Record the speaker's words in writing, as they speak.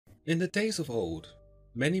In the days of old,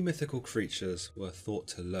 many mythical creatures were thought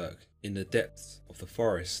to lurk in the depths of the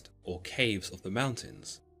forest or caves of the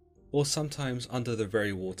mountains, or sometimes under the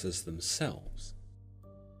very waters themselves.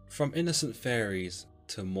 From innocent fairies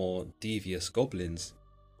to more devious goblins,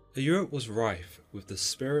 Europe was rife with the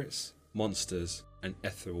spirits, monsters, and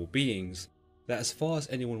ethereal beings that, as far as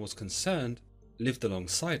anyone was concerned, lived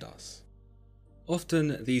alongside us.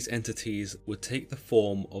 Often these entities would take the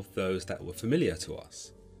form of those that were familiar to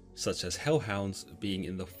us, such as hellhounds being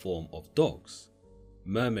in the form of dogs,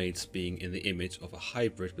 mermaids being in the image of a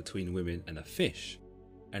hybrid between women and a fish,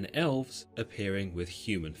 and elves appearing with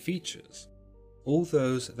human features, all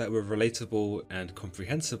those that were relatable and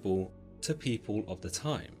comprehensible to people of the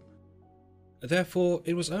time. Therefore,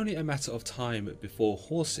 it was only a matter of time before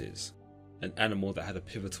horses, an animal that had a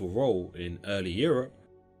pivotal role in early Europe,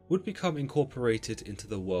 would become incorporated into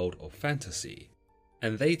the world of fantasy,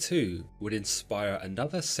 and they too would inspire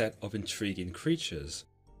another set of intriguing creatures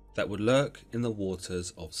that would lurk in the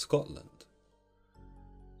waters of Scotland.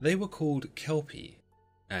 They were called Kelpie,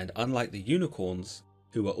 and unlike the unicorns,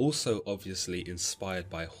 who were also obviously inspired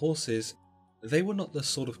by horses, they were not the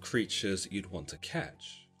sort of creatures you'd want to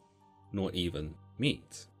catch, nor even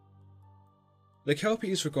meet. The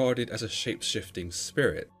Kelpie is regarded as a shape-shifting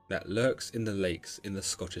spirit that lurks in the lakes in the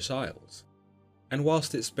Scottish Isles, and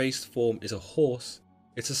whilst its base form is a horse,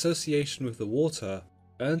 its association with the water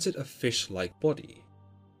earns it a fish-like body.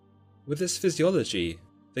 With its physiology,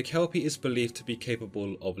 the Kelpie is believed to be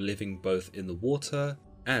capable of living both in the water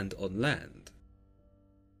and on land.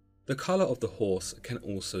 The colour of the horse can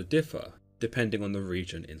also differ depending on the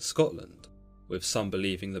region in Scotland, with some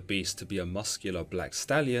believing the beast to be a muscular black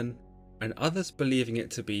stallion and others believing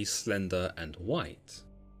it to be slender and white,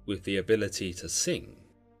 with the ability to sing.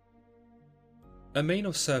 A mane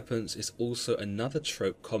of serpents is also another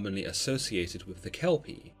trope commonly associated with the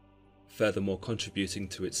Kelpie, furthermore contributing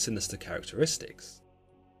to its sinister characteristics.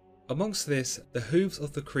 Amongst this, the hooves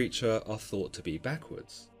of the creature are thought to be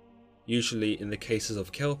backwards, usually in the cases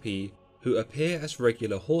of Kelpie who appear as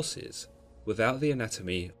regular horses without the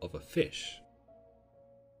anatomy of a fish.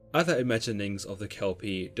 Other imaginings of the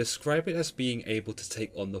Kelpie describe it as being able to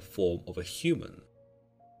take on the form of a human,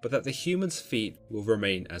 but that the human's feet will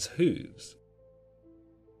remain as hooves.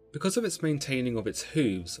 Because of its maintaining of its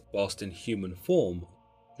hooves whilst in human form,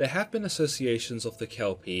 there have been associations of the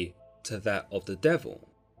Kelpie to that of the devil,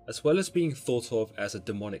 as well as being thought of as a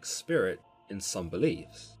demonic spirit in some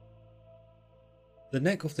beliefs. The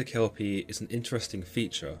neck of the Kelpie is an interesting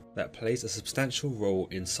feature that plays a substantial role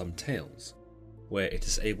in some tales, where it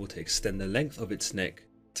is able to extend the length of its neck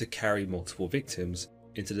to carry multiple victims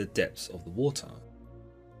into the depths of the water.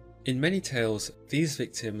 In many tales, these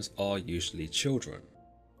victims are usually children,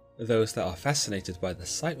 those that are fascinated by the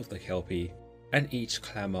sight of the Kelpie and each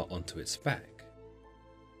clamber onto its back.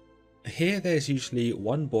 Here there is usually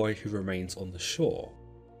one boy who remains on the shore,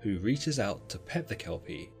 who reaches out to pet the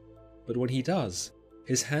Kelpie, but when he does,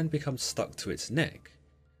 his hand becomes stuck to its neck.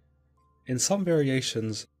 In some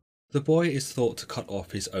variations, the boy is thought to cut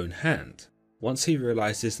off his own hand once he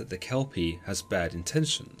realizes that the Kelpie has bad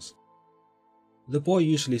intentions. The boy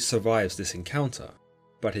usually survives this encounter,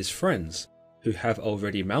 but his friends, who have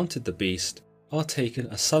already mounted the beast, are taken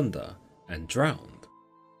asunder and drowned.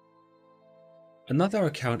 Another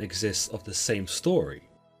account exists of the same story,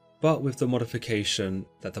 but with the modification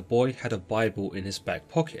that the boy had a Bible in his back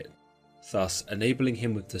pocket, thus enabling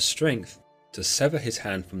him with the strength to sever his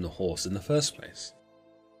hand from the horse in the first place.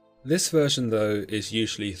 This version, though, is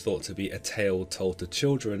usually thought to be a tale told to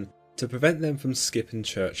children to prevent them from skipping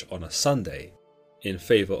church on a Sunday, in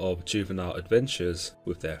favour of juvenile adventures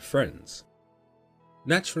with their friends.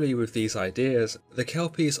 Naturally, with these ideas, the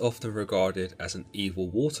Kelpie is often regarded as an evil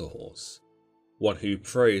water horse, one who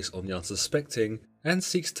preys on the unsuspecting and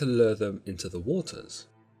seeks to lure them into the waters.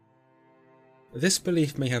 This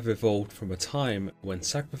belief may have evolved from a time when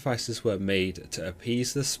sacrifices were made to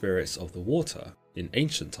appease the spirits of the water in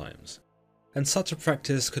ancient times, and such a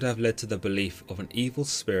practice could have led to the belief of an evil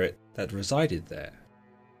spirit that resided there.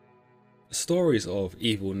 Stories of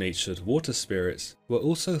evil-natured water spirits were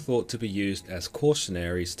also thought to be used as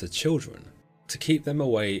cautionaries to children, to keep them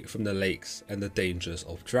away from the lakes and the dangers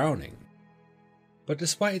of drowning. But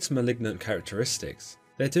despite its malignant characteristics,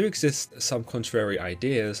 there do exist some contrary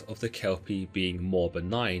ideas of the Kelpie being more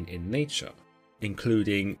benign in nature,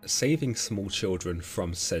 including saving small children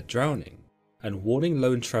from said drowning, and warning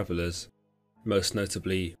lone travellers, most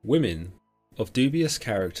notably women, of dubious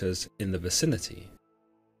characters in the vicinity.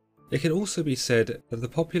 It can also be said that the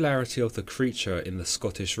popularity of the creature in the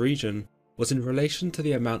Scottish region was in relation to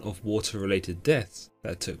the amount of water-related deaths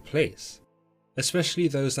that took place, especially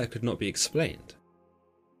those that could not be explained.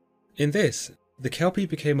 In this, the Kelpie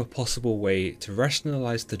became a possible way to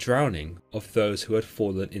rationalise the drowning of those who had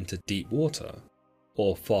fallen into deep water,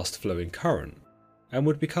 or fast-flowing current, and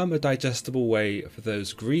would become a digestible way for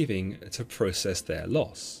those grieving to process their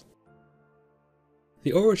loss.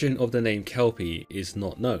 The origin of the name Kelpie is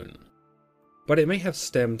not known, but it may have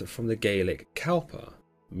stemmed from the Gaelic Calpa,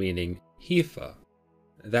 meaning heifer,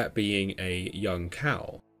 that being a young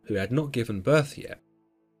cow who had not given birth yet.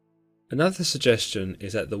 Another suggestion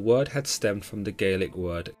is that the word had stemmed from the Gaelic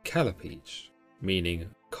word callipege, meaning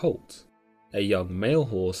colt, a young male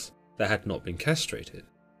horse that had not been castrated.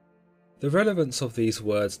 The relevance of these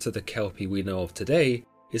words to the Kelpie we know of today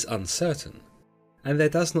is uncertain, and there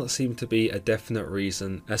does not seem to be a definite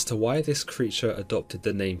reason as to why this creature adopted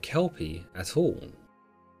the name Kelpie at all.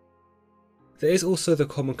 There is also the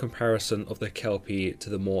common comparison of the Kelpie to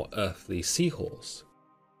the more earthly seahorse,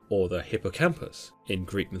 or the hippocampus in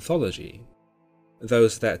Greek mythology,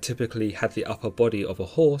 those that typically had the upper body of a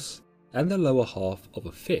horse and the lower half of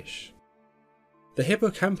a fish. The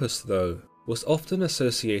hippocampus, though, was often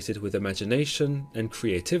associated with imagination and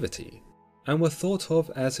creativity, and were thought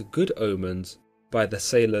of as good omens by the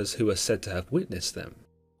sailors who were said to have witnessed them,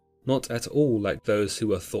 not at all like those who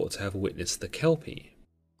were thought to have witnessed the Kelpie.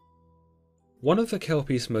 One of the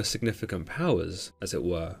Kelpie's most significant powers, as it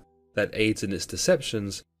were, that aids in its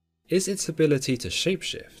deceptions, is its ability to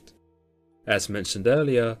shapeshift. As mentioned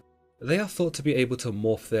earlier, they are thought to be able to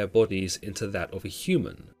morph their bodies into that of a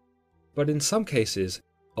human, but in some cases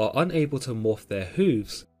are unable to morph their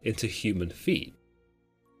hooves into human feet.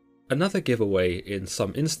 Another giveaway in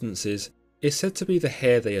some instances is said to be the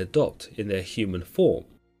hair they adopt in their human form,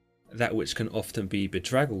 that which can often be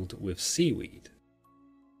bedraggled with seaweed.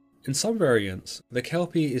 In some variants, the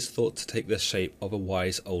Kelpie is thought to take the shape of a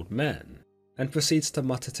wise old man, and proceeds to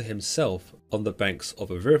mutter to himself on the banks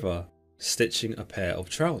of a river, stitching a pair of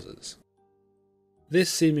trousers.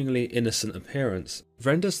 This seemingly innocent appearance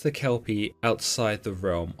renders the Kelpie outside the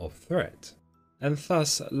realm of threat, and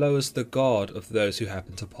thus lowers the guard of those who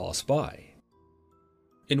happen to pass by.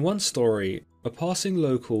 In one story, a passing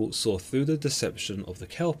local saw through the deception of the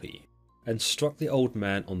Kelpie, and struck the old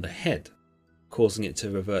man on the head, causing it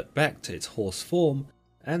to revert back to its horse form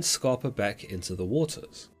and scarper back into the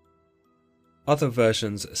waters. Other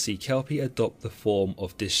versions see Kelpie adopt the form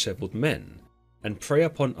of dishevelled men, and prey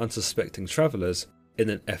upon unsuspecting travellers in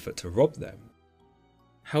an effort to rob them.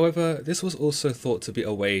 However, this was also thought to be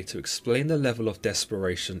a way to explain the level of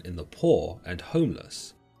desperation in the poor and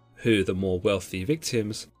homeless, who the more wealthy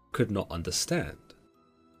victims could not understand.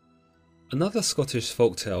 Another Scottish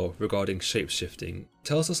folktale regarding shapeshifting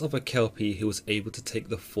tells us of a Kelpie who was able to take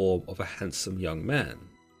the form of a handsome young man,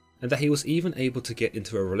 and that he was even able to get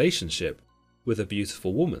into a relationship with a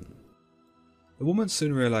beautiful woman. The woman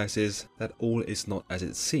soon realises that all is not as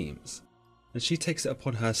it seems, and she takes it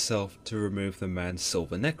upon herself to remove the man's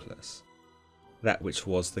silver necklace, that which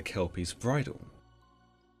was the Kelpie's bridle.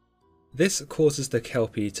 This causes the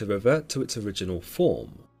Kelpie to revert to its original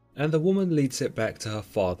form, and the woman leads it back to her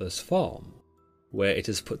father's farm, where it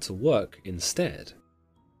is put to work instead.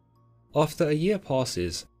 After a year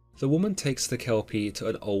passes, the woman takes the Kelpie to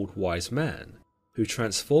an old wise man, who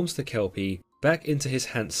transforms the Kelpie back into his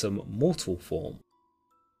handsome mortal form.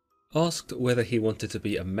 Asked whether he wanted to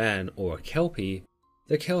be a man or a Kelpie,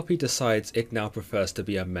 the Kelpie decides it now prefers to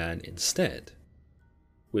be a man instead.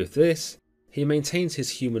 With this, he maintains his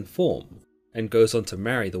human form and goes on to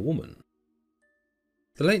marry the woman.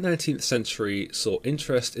 The late 19th century saw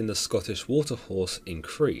interest in the Scottish waterhorse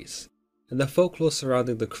increase, and the folklore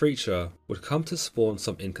surrounding the creature would come to spawn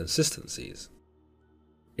some inconsistencies.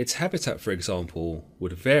 Its habitat, for example,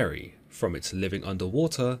 would vary from its living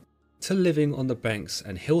underwater to living on the banks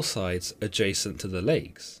and hillsides adjacent to the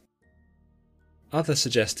lakes. Others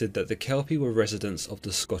suggested that the Kelpie were residents of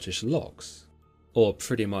the Scottish lochs, or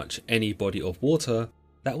pretty much any body of water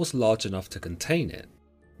that was large enough to contain it,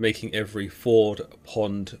 making every ford,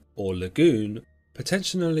 pond, or lagoon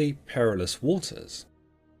potentially perilous waters.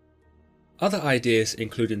 Other ideas,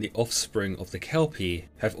 including the offspring of the Kelpie,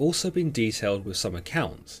 have also been detailed with some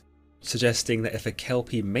accounts, suggesting that if a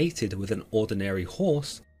Kelpie mated with an ordinary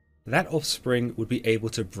horse, that offspring would be able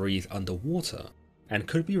to breathe underwater, and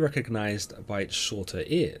could be recognised by its shorter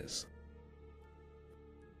ears.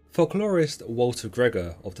 Folklorist Walter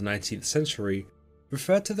Gregor of the 19th century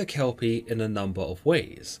referred to the Kelpie in a number of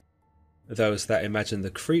ways, those that imagine the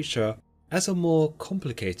creature as a more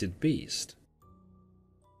complicated beast.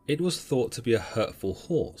 It was thought to be a hurtful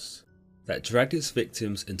horse that dragged its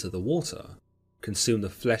victims into the water, consumed the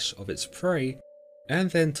flesh of its prey, and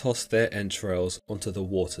then tossed their entrails onto the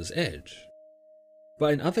water's edge.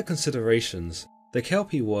 But in other considerations, the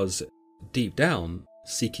Kelpie was, deep down,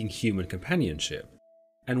 seeking human companionship,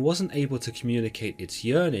 and wasn't able to communicate its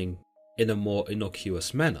yearning in a more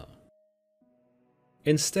innocuous manner.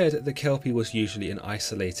 Instead, the Kelpie was usually an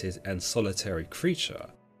isolated and solitary creature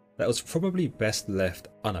that was probably best left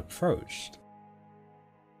unapproached.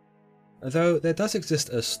 Though there does exist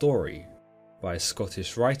a story by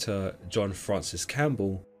Scottish writer John Francis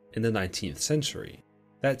Campbell in the 19th century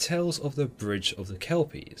that tells of the Bridge of the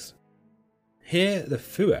Kelpies. Here the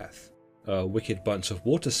Fuath, a wicked bunch of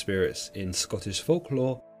water spirits in Scottish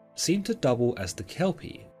folklore, seem to double as the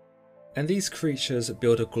Kelpie, and these creatures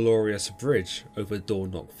build a glorious bridge over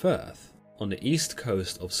Dornoch Firth on the east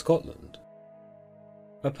coast of Scotland.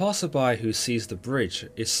 A passerby who sees the bridge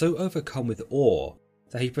is so overcome with awe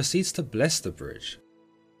that he proceeds to bless the bridge,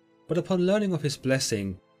 but upon learning of his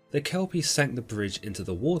blessing, the Kelpie sank the bridge into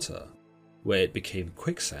the water, where it became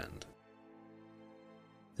quicksand.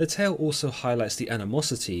 The tale also highlights the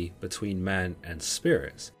animosity between man and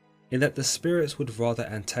spirits, in that the spirits would rather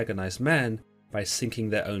antagonize man by sinking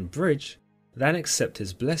their own bridge than accept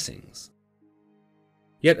his blessings.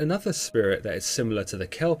 Yet another spirit that is similar to the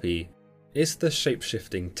Kelpie is the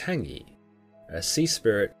shapeshifting Tangi, a sea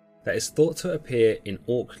spirit that is thought to appear in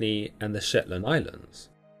Orkney and the Shetland Islands.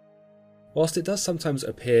 Whilst it does sometimes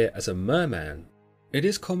appear as a merman, it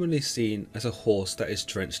is commonly seen as a horse that is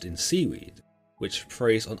drenched in seaweed, which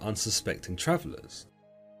preys on unsuspecting travellers.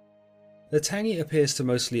 The Tangi appears to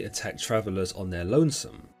mostly attack travellers on their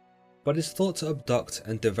lonesome, but is thought to abduct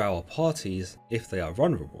and devour parties if they are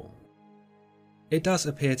vulnerable. It does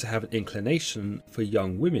appear to have an inclination for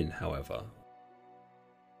young women, however.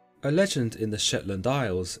 A legend in the Shetland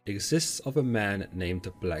Isles exists of a man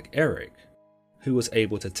named Black Eric, who was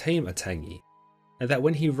able to tame a Tangi, and that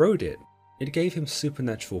when he rode it, it gave him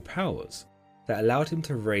supernatural powers that allowed him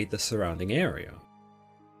to raid the surrounding area.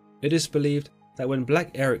 It is believed that when Black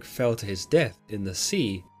Eric fell to his death in the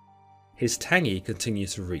sea, his Tangi continued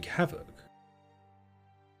to wreak havoc.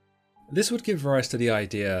 This would give rise to the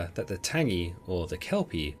idea that the Tangi, or the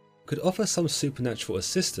Kelpie, could offer some supernatural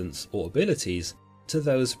assistance or abilities to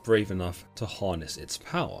those brave enough to harness its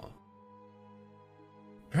power.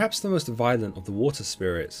 Perhaps the most violent of the water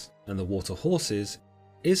spirits and the water horses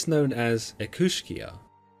is known as Ekushkia.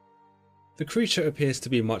 The creature appears to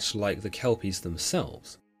be much like the Kelpies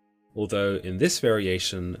themselves, although in this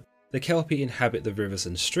variation, the Kelpie inhabit the rivers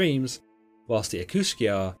and streams, whilst the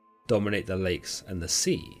Ekushkia dominate the lakes and the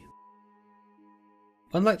sea.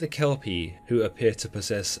 Unlike the Kelpie, who appear to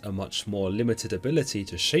possess a much more limited ability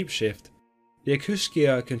to shapeshift, the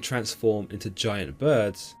Ekushkia can transform into giant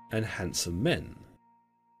birds and handsome men.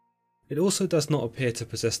 It also does not appear to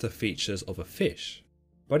possess the features of a fish,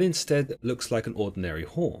 but instead looks like an ordinary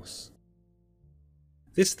horse.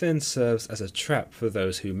 This then serves as a trap for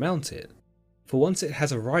those who mount it, for once it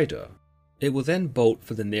has a rider, it will then bolt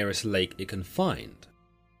for the nearest lake it can find.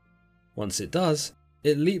 Once it does,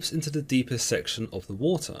 it leaps into the deepest section of the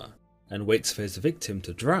water and waits for its victim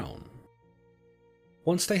to drown.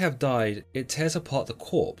 Once they have died, it tears apart the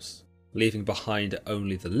corpse, leaving behind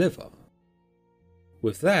only the liver.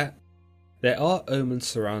 With that, there are omens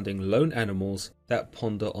surrounding lone animals that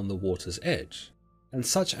ponder on the water's edge, and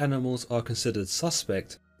such animals are considered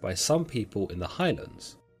suspect by some people in the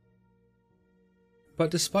Highlands. But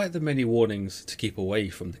despite the many warnings to keep away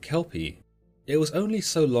from the Kelpie, it was only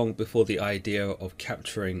so long before the idea of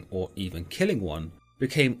capturing or even killing one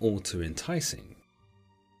became all too enticing.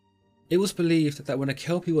 It was believed that when a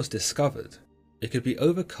Kelpie was discovered, it could be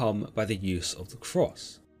overcome by the use of the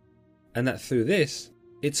cross, and that through this,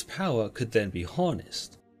 its power could then be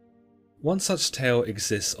harnessed. One such tale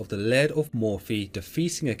exists of the Laird of Morphy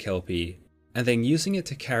defeating a Kelpie and then using it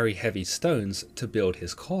to carry heavy stones to build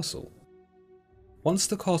his castle. Once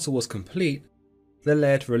the castle was complete, the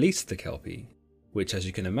Laird released the Kelpie, which, as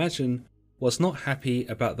you can imagine, was not happy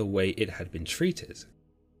about the way it had been treated.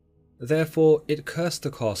 Therefore, it cursed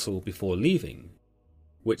the castle before leaving,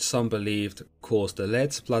 which some believed caused the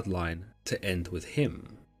Laird's bloodline to end with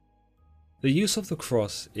him. The use of the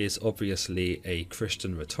cross is obviously a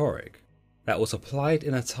Christian rhetoric that was applied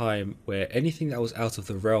in a time where anything that was out of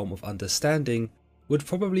the realm of understanding would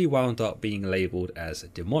probably wound up being labelled as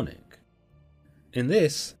demonic. In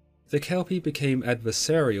this, the Kelpie became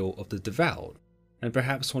adversarial of the devout, and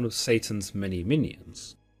perhaps one of Satan's many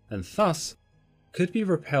minions, and thus could be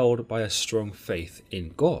repelled by a strong faith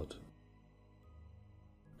in God.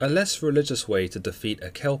 A less religious way to defeat a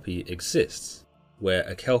Kelpie exists, where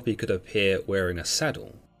a Kelpie could appear wearing a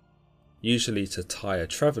saddle, usually to tire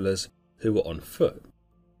travellers who were on foot.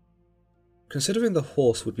 Considering the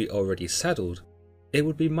horse would be already saddled, it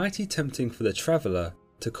would be mighty tempting for the traveller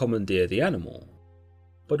to commandeer the animal,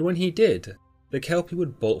 but when he did, the Kelpie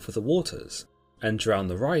would bolt for the waters and drown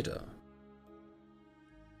the rider.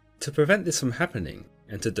 To prevent this from happening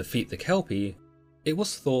and to defeat the Kelpie, it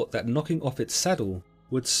was thought that knocking off its saddle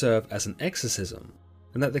would serve as an exorcism,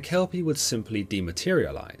 and that the Kelpie would simply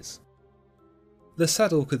dematerialise. The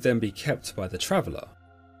saddle could then be kept by the traveller,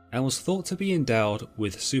 and was thought to be endowed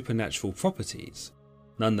with supernatural properties,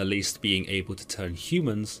 none the least being able to turn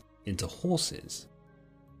humans into horses.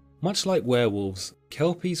 Much like werewolves,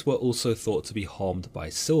 Kelpies were also thought to be harmed by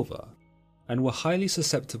silver, and were highly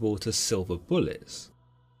susceptible to silver bullets.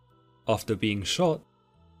 After being shot,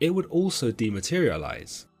 it would also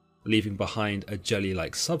dematerialise, leaving behind a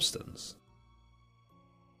jelly-like substance.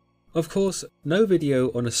 Of course, no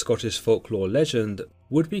video on a Scottish folklore legend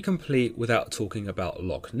would be complete without talking about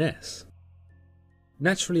Loch Ness.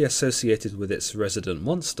 Naturally associated with its resident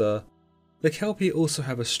monster, the Kelpie also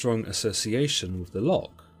have a strong association with the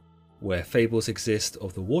loch, where fables exist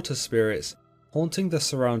of the water spirits haunting the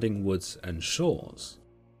surrounding woods and shores.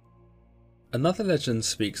 Another legend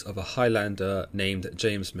speaks of a Highlander named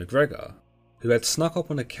James MacGregor, who had snuck up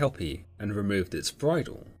on a Kelpie and removed its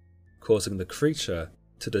bridle, causing the creature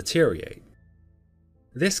to deteriorate.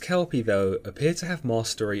 This Kelpie, though, appeared to have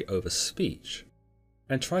mastery over speech,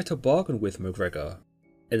 and tried to bargain with MacGregor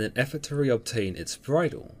in an effort to reobtain its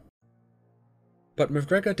bridle. But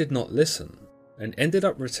MacGregor did not listen, and ended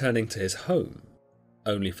up returning to his home,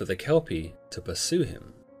 only for the Kelpie to pursue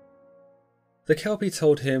him. The Kelpie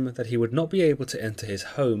told him that he would not be able to enter his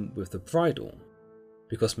home with the bridle,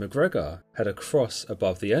 because MacGregor had a cross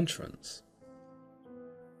above the entrance.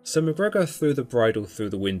 So MacGregor threw the bridle through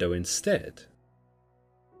the window instead.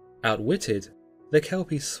 Outwitted, the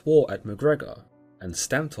Kelpie swore at MacGregor and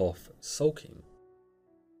stamped off, sulking.